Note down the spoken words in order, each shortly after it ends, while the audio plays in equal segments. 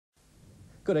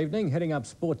Good evening. Heading up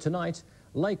sport tonight,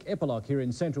 Lake Eppalock here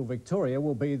in central Victoria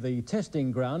will be the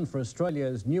testing ground for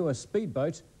Australia's newest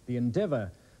speedboat, the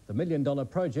Endeavour. The $1 million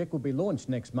project will be launched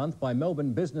next month by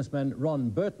Melbourne businessman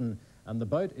Ron Burton, and the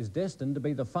boat is destined to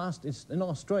be the fastest in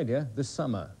Australia this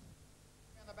summer.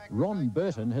 Ron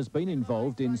Burton has been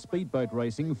involved in speedboat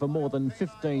racing for more than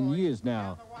 15 years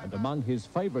now, and among his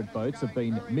favourite boats have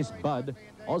been Miss Bud,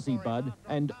 Aussie Bud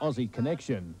and Aussie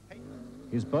Connection.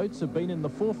 His boats have been in the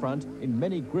forefront in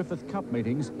many Griffith Cup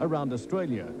meetings around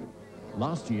Australia.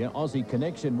 Last year, Aussie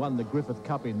Connection won the Griffith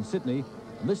Cup in Sydney,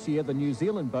 and this year the New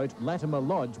Zealand boat Latimer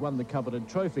Lodge won the coveted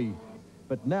trophy.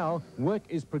 But now, work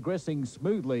is progressing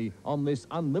smoothly on this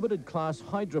unlimited class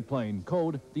hydroplane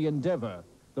called the Endeavour,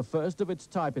 the first of its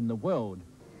type in the world.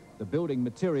 The building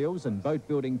materials and boat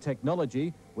building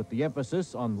technology, with the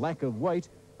emphasis on lack of weight,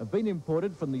 have been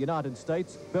imported from the United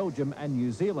States, Belgium and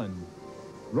New Zealand.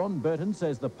 Ron Burton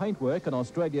says the paintwork on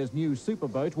Australia's new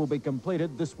superboat will be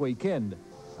completed this weekend,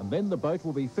 and then the boat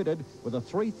will be fitted with a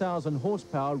 3,000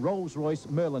 horsepower Rolls-Royce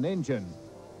Merlin engine.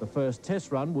 The first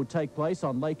test run will take place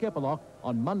on Lake Eppalock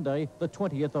on Monday, the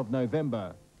 20th of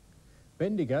November.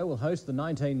 Bendigo will host the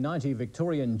 1990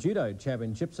 Victorian Judo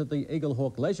Championships at the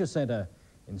Eaglehawk Leisure Centre.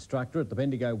 Instructor at the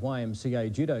Bendigo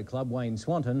YMCA Judo Club, Wayne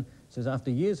Swanton, says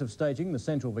after years of staging the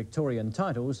Central Victorian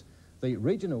titles, the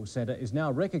regional centre is now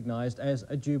recognised as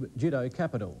a judo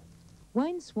capital.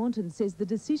 Wayne Swanton says the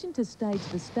decision to stage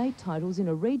the state titles in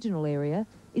a regional area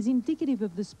is indicative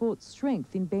of the sport's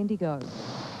strength in Bendigo.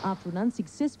 After an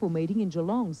unsuccessful meeting in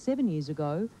Geelong 7 years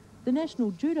ago, the National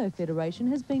Judo Federation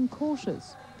has been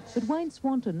cautious. But Wayne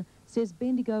Swanton says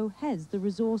Bendigo has the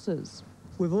resources.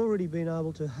 We've already been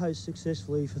able to host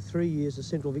successfully for 3 years the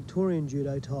Central Victorian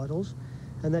Judo titles,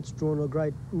 and that's drawn a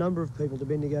great number of people to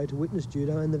Bendigo to witness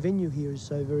judo, and the venue here is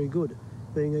so very good,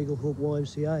 being Eaglehawk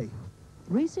YMCA.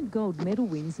 Recent gold medal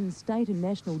wins in state and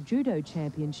national judo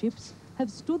championships have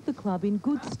stood the club in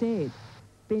good stead.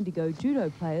 Bendigo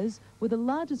judo players were the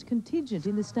largest contingent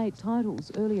in the state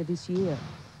titles earlier this year.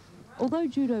 Although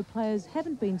judo players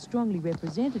haven't been strongly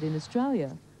represented in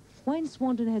Australia, Wayne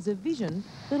Swanton has a vision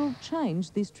that'll change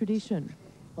this tradition.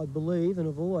 I believe, and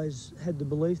I've always had the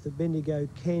belief, that Bendigo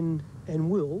can and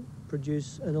will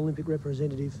produce an Olympic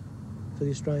representative for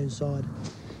the Australian side.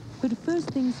 But first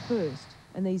things first,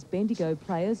 and these Bendigo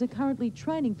players are currently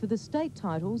training for the state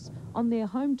titles on their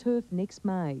home turf next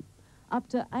May. Up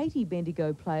to 80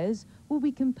 Bendigo players will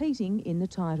be competing in the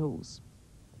titles.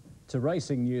 To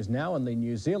racing news now, and the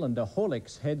New Zealander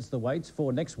Horlicks heads the weights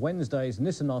for next Wednesday's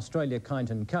Nissan Australia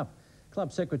Kyneton Cup.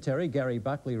 Club Secretary Gary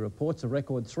Buckley reports a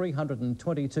record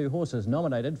 322 horses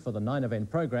nominated for the 9-event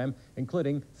program,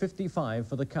 including 55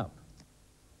 for the Cup.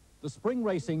 The Spring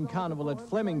Racing Carnival at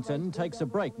Flemington takes a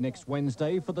break next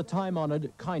Wednesday for the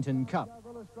time-honoured Kyneton Cup.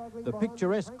 The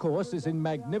picturesque course is in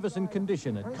magnificent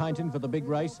condition at Kyneton for the big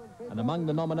race, and among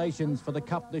the nominations for the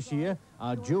Cup this year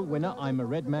are dual winner I'm a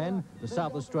Red Man, the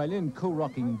South Australian Cool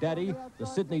Rocking Daddy, the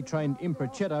Sydney-trained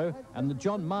Improchetto, and the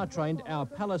John Marr-trained Our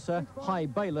Palliser, High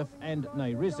Bailiff and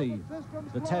Nairizzi.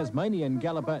 The Tasmanian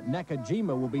galloper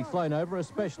Nakajima will be flown over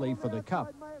especially for the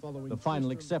Cup. The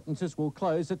final acceptances will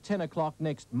close at 10 o'clock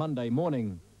next Monday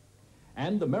morning.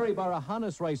 And the Maryborough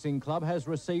Harness Racing Club has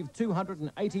received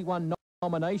 281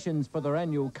 nominations for their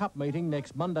annual Cup meeting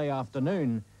next Monday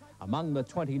afternoon. Among the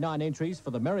 29 entries for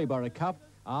the Maryborough Cup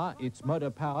are It's Motor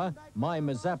Power, My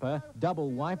Mazappa, Double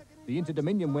Wipe, the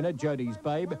Inter-Dominion winner Jodie's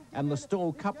Babe and the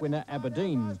Stall Cup winner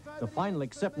Aberdeen. The final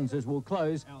acceptances will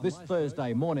close this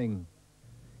Thursday morning.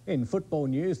 In football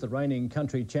news, the reigning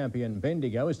country champion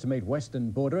Bendigo is to meet Western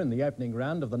Border in the opening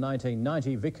round of the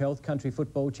 1990 Vic Health Country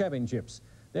Football Championships.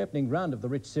 The opening round of the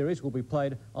Rich Series will be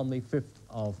played on the 5th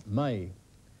of May.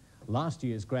 Last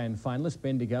year's grand finalists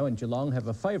Bendigo and Geelong have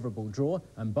a favourable draw,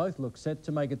 and both look set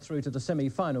to make it through to the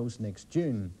semi-finals next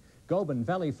June. Goulburn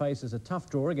Valley faces a tough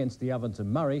draw against the Ovens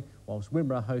and Murray, whilst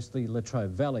Wimmera hosts the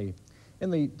Latrobe Valley. In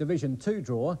the Division 2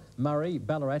 draw, Murray,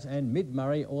 Ballarat and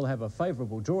Mid-Murray all have a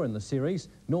favourable draw in the series.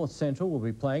 North Central will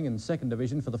be playing in 2nd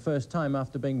Division for the first time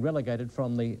after being relegated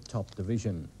from the top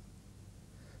division.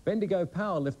 Bendigo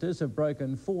powerlifters have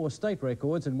broken 4 state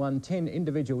records and won 10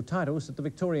 individual titles at the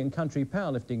Victorian Country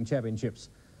Powerlifting Championships.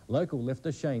 Local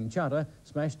lifter Shane Charter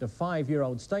smashed a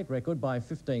 5-year-old state record by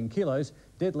 15 kilos,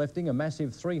 deadlifting a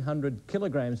massive 300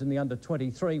 kilograms in the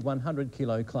under-23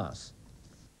 100-kilo class.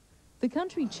 The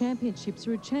country championships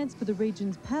are a chance for the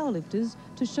region's powerlifters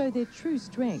to show their true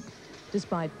strength.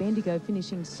 Despite Bendigo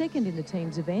finishing 2nd in the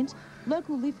team's event,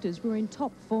 local lifters were in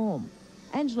top form.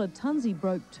 Angela Tunzi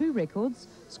broke 2 records,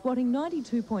 squatting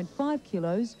 92.5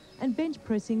 kilos and bench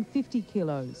pressing 50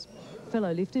 kilos.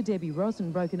 Fellow lifter Debbie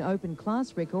Rosen broke an open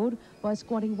class record by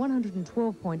squatting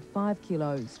 112.5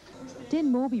 kilos. Den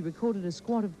Morby recorded a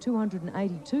squat of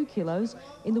 282 kilos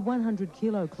in the 100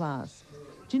 kilo class.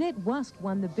 Jeanette Wust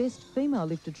won the Best Female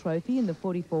Lifter trophy in the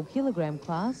 44 kilogram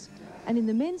class, and in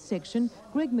the men's section,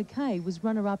 Greg McKay was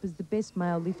runner-up as the Best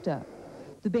Male Lifter.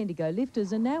 The Bendigo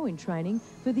lifters are now in training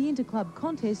for the Interclub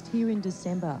contest here in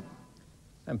December.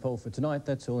 And Paul, for tonight,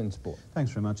 that's all in sport.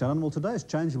 Thanks very much, Alan. Well, today's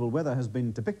changeable weather has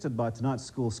been depicted by tonight's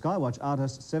school skywatch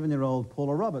artist, 7-year-old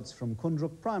Paula Roberts from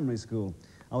Kundruk Primary School.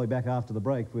 I'll be back after the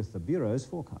break with the Bureau's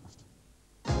forecast.